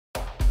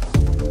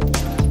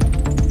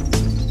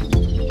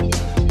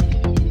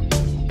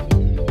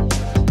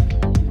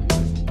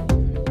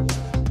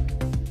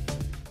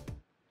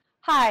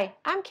Hi,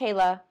 I'm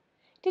Kayla.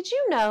 Did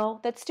you know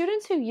that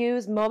students who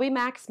use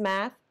MobyMax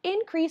Math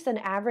increase an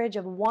average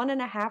of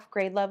 1.5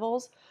 grade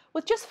levels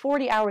with just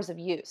 40 hours of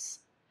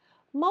use?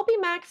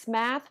 MobyMax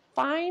Math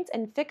finds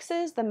and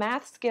fixes the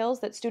math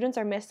skills that students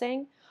are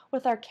missing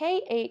with our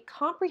K-8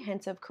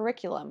 comprehensive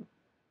curriculum.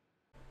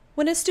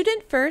 When a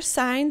student first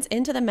signs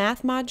into the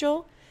math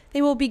module,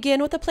 they will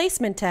begin with a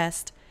placement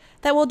test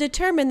that will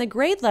determine the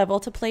grade level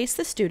to place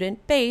the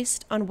student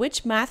based on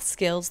which math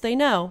skills they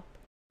know.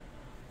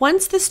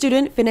 Once the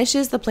student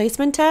finishes the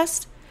placement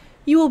test,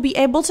 you will be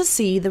able to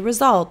see the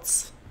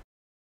results.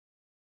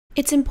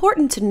 It's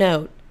important to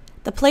note,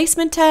 the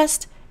placement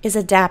test is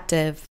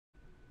adaptive.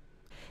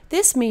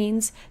 This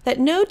means that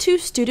no two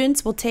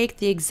students will take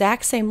the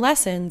exact same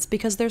lessons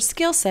because their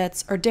skill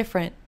sets are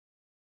different.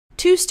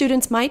 Two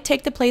students might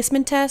take the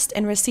placement test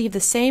and receive the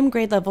same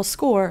grade level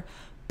score,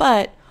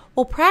 but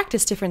will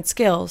practice different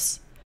skills.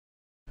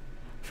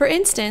 For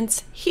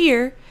instance,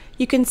 here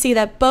you can see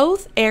that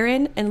both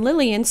Aaron and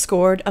Lillian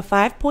scored a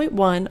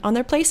 5.1 on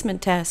their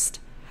placement test.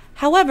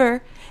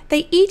 However,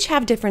 they each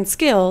have different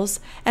skills,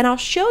 and I'll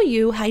show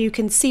you how you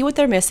can see what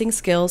their missing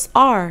skills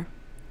are.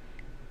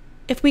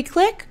 If we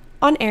click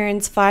on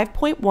Aaron's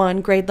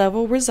 5.1 grade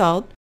level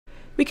result,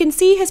 we can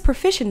see his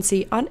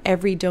proficiency on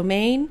every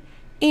domain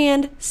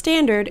and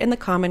standard in the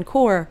Common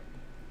Core.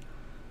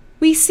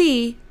 We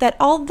see that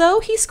although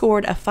he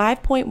scored a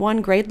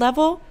 5.1 grade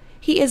level,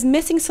 he is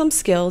missing some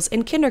skills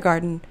in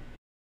kindergarten,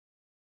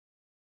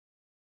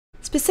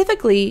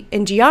 specifically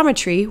in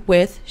geometry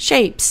with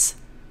shapes.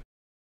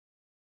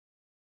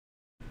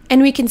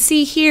 And we can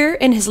see here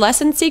in his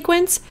lesson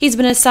sequence, he's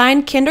been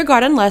assigned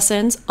kindergarten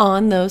lessons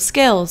on those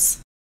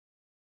skills.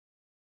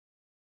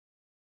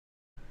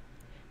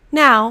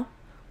 Now,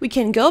 we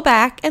can go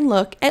back and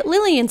look at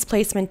Lillian's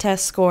placement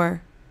test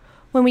score.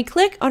 When we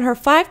click on her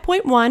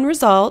 5.1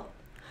 result,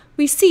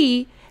 we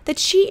see that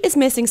she is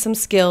missing some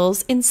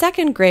skills in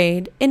second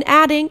grade in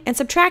adding and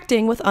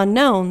subtracting with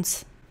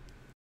unknowns.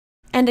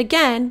 And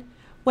again,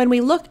 when we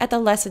look at the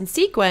lesson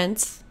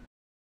sequence,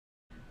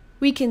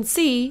 we can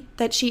see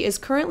that she is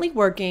currently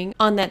working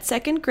on that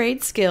second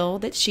grade skill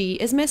that she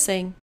is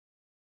missing.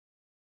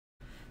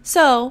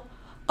 So,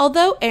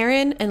 although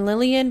Aaron and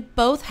Lillian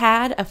both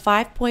had a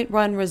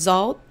 5.1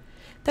 result,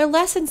 their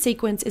lesson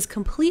sequence is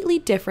completely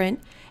different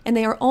and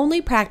they are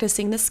only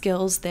practicing the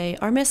skills they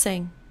are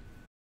missing.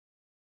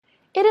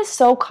 It is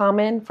so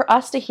common for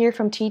us to hear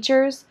from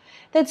teachers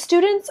that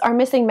students are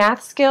missing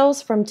math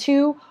skills from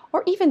 2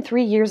 or even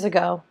 3 years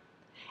ago.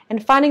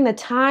 And finding the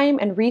time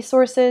and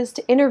resources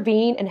to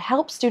intervene and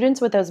help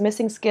students with those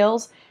missing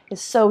skills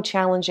is so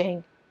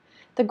challenging.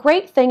 The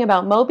great thing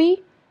about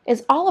Moby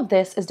is all of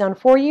this is done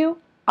for you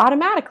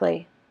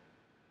automatically.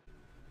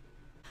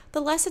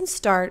 The lessons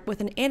start with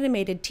an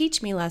animated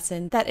Teach Me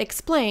lesson that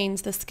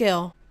explains the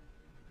skill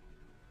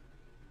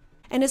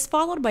and is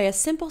followed by a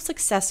simple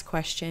success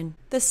question.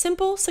 The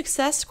simple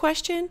success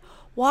question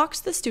walks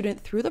the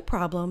student through the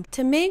problem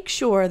to make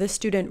sure the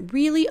student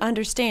really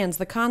understands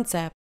the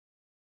concept.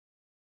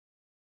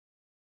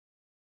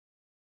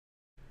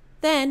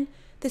 Then,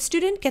 the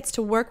student gets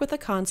to work with the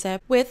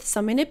concept with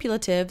some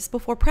manipulatives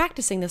before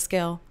practicing the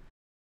skill.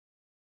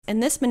 In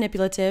this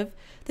manipulative,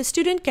 the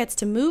student gets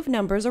to move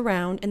numbers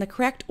around in the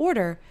correct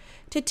order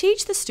to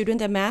teach the student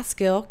the math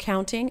skill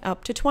counting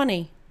up to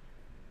 20.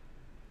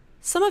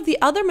 Some of the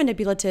other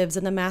manipulatives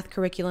in the math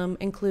curriculum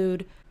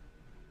include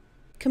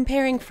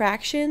comparing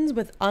fractions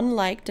with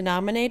unlike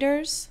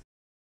denominators,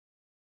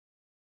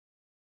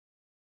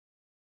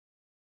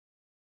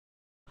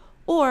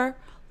 or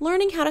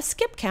learning how to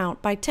skip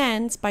count by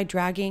tens by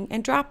dragging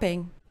and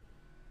dropping.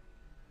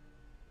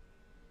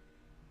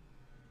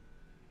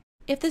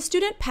 If the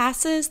student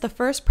passes the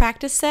first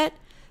practice set,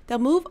 they'll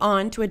move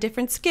on to a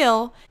different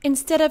skill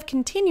instead of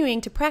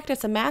continuing to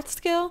practice a math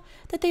skill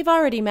that they've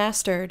already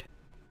mastered.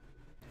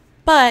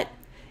 But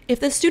if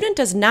the student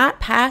does not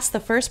pass the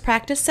first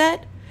practice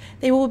set,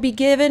 they will be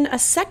given a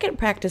second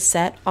practice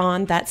set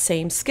on that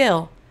same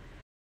skill.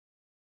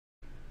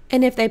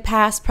 And if they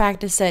pass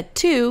practice set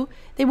 2,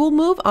 they will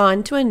move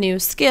on to a new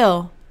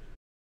skill.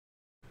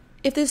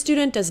 If the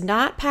student does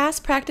not pass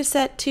practice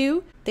set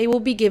 2, they will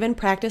be given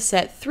practice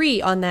set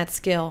 3 on that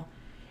skill.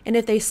 And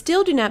if they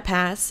still do not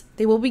pass,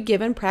 they will be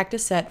given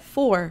practice set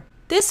 4.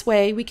 This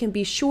way, we can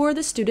be sure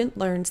the student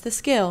learns the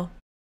skill.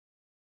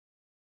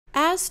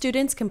 As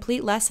students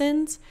complete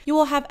lessons, you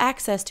will have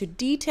access to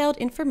detailed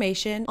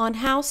information on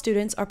how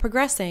students are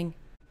progressing.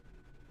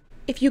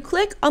 If you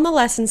click on the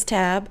Lessons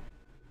tab,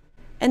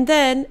 and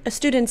then a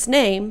student's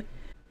name,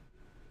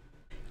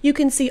 you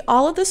can see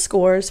all of the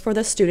scores for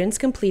the students'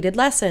 completed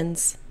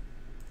lessons.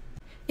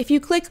 If you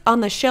click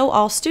on the Show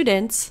All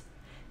Students,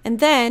 and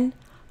then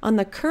on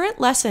the current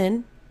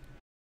lesson,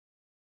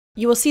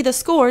 you will see the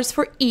scores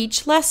for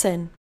each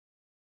lesson.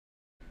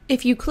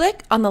 If you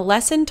click on the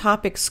lesson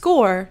topic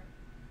score,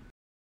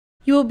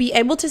 you will be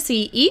able to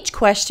see each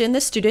question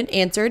the student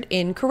answered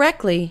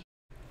incorrectly.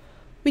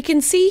 We can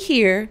see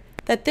here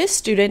that this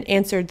student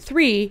answered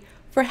 3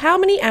 for how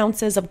many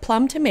ounces of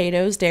plum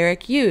tomatoes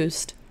Derek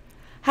used.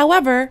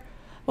 However,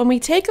 When we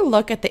take a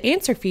look at the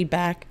answer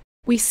feedback,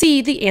 we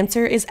see the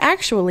answer is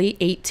actually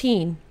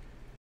 18.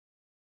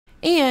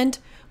 And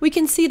we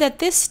can see that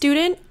this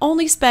student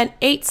only spent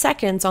 8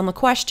 seconds on the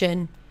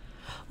question.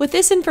 With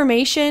this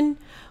information,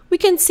 we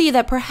can see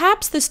that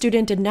perhaps the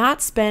student did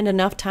not spend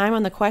enough time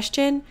on the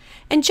question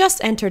and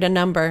just entered a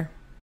number.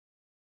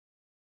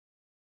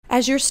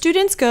 As your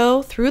students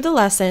go through the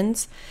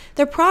lessons,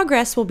 their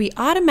progress will be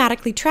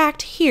automatically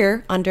tracked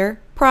here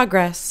under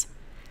Progress,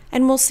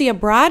 and we'll see a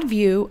broad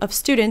view of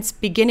students'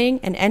 beginning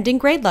and ending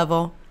grade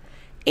level.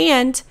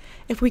 And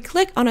if we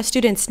click on a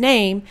student's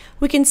name,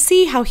 we can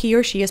see how he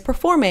or she is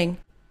performing.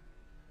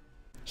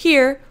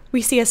 Here,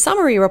 we see a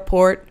summary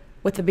report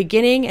with the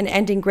beginning and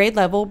ending grade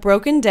level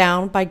broken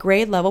down by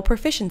grade level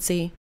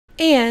proficiency.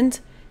 And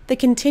the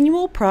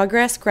continual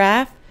progress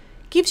graph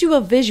gives you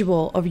a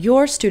visual of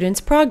your students'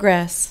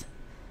 progress.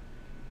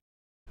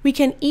 We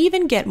can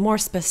even get more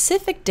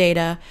specific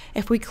data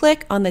if we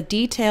click on the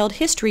detailed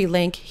history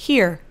link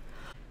here,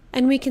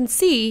 and we can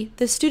see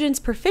the student's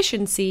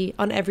proficiency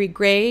on every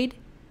grade,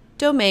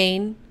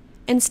 domain,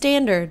 and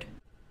standard.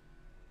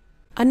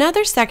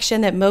 Another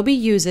section that Moby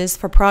uses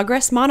for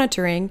progress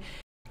monitoring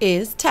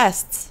is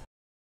tests.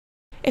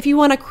 If you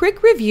want a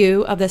quick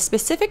review of the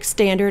specific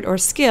standard or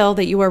skill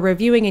that you are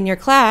reviewing in your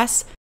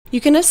class, you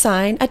can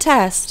assign a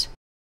test.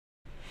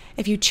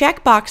 If you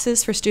check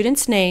boxes for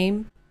student's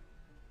name,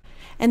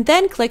 and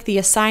then click the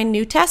Assign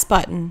New Test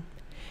button,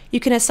 you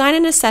can assign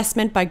an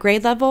assessment by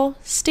grade level,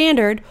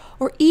 standard,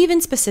 or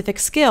even specific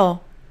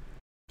skill.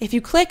 If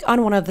you click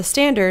on one of the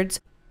standards,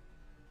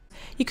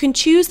 you can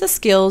choose the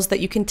skills that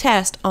you can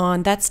test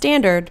on that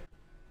standard.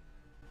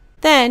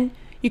 Then,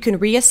 you can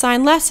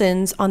reassign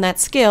lessons on that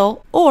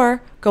skill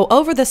or go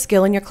over the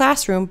skill in your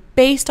classroom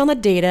based on the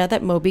data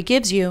that Moby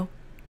gives you.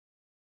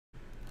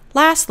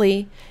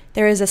 Lastly,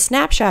 there is a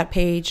snapshot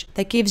page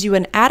that gives you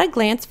an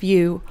at-a-glance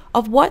view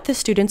of what the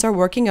students are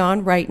working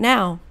on right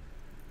now.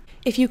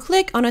 If you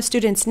click on a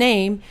student's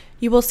name,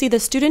 you will see the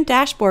Student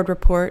Dashboard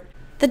report.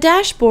 The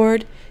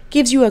dashboard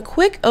gives you a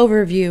quick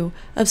overview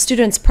of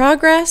students'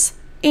 progress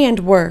and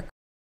work.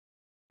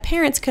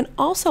 Parents can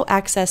also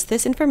access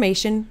this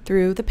information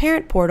through the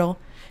Parent Portal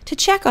to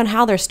check on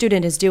how their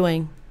student is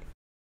doing.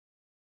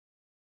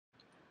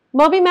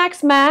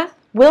 MobyMax Math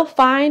will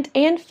find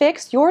and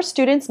fix your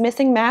students'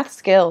 missing math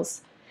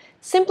skills.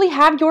 Simply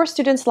have your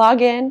students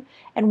log in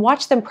and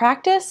watch them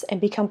practice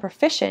and become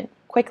proficient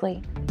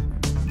quickly.